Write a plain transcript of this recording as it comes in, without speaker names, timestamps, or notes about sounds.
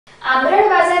आंबरड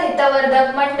बाजार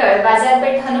हितवर्धक मंडळ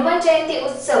बाजारपेठ हनुमान जयंती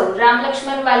उत्सव राम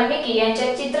लक्ष्मण वाल्मिकी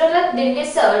यांच्या चित्ररथ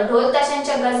दिंडीसह ढोल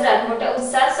ताशांच्या गजरात मोठ्या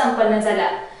उत्साहात संपन्न झाला।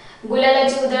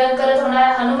 गुलालाची उधळण करत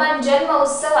होणारा हनुमान जन्म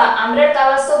उत्सव आंबरड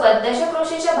गावासोबत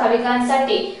दशक्रोशीच्या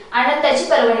भाविकांसाठी आनंदाची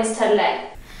पर्वणीच ठरला आहे।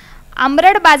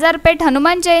 आंबरड बाजारपेठ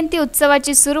हनुमान जयंती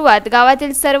उत्सवाची सुरुवात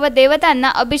गावातील सर्व देवतांना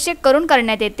अभिषेक करून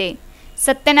करण्यात येते।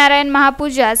 सत्यनारायण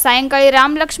महापूजा, सायंकाळी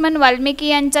राम लक्ष्मण वाल्मिकी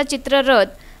यांचा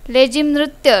चित्ररथ, लेझिम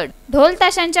नृत्य, ढोल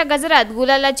ताशांच्या गजरात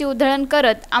गुलालाची उधळण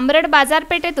करत आंबरड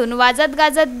बाजारपेठेतून वाजत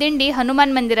गाजत दिंडी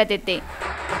हनुमान मंदिरात येते।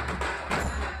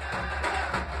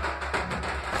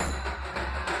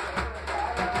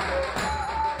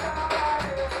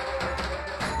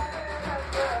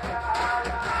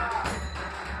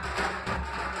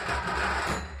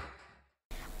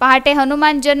 पहाटे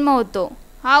हनुमान जन्म होतो।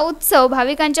 हा उत्सव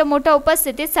भाविकांच्या मोठ्या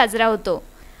उपस्थितीत साजरा होतो।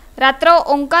 रात्र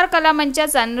ओंकार कला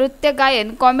मंचाचा नृत्य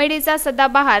गायन कॉमेडीचा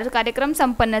सदाबहार कार्यक्रम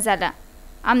संपन्न झाला।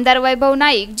 आमदार वैभव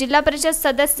नाईक, जिल्हा परिषद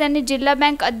सदस्यांनी, जिल्हा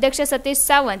बँक अध्यक्ष सतीश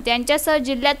सावंत यांच्यासह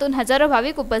जिल्ह्यातून हजारो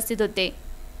भाविक उपस्थित होते।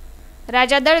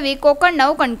 राजा दळवी, कोकण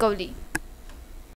 9 कणकवली।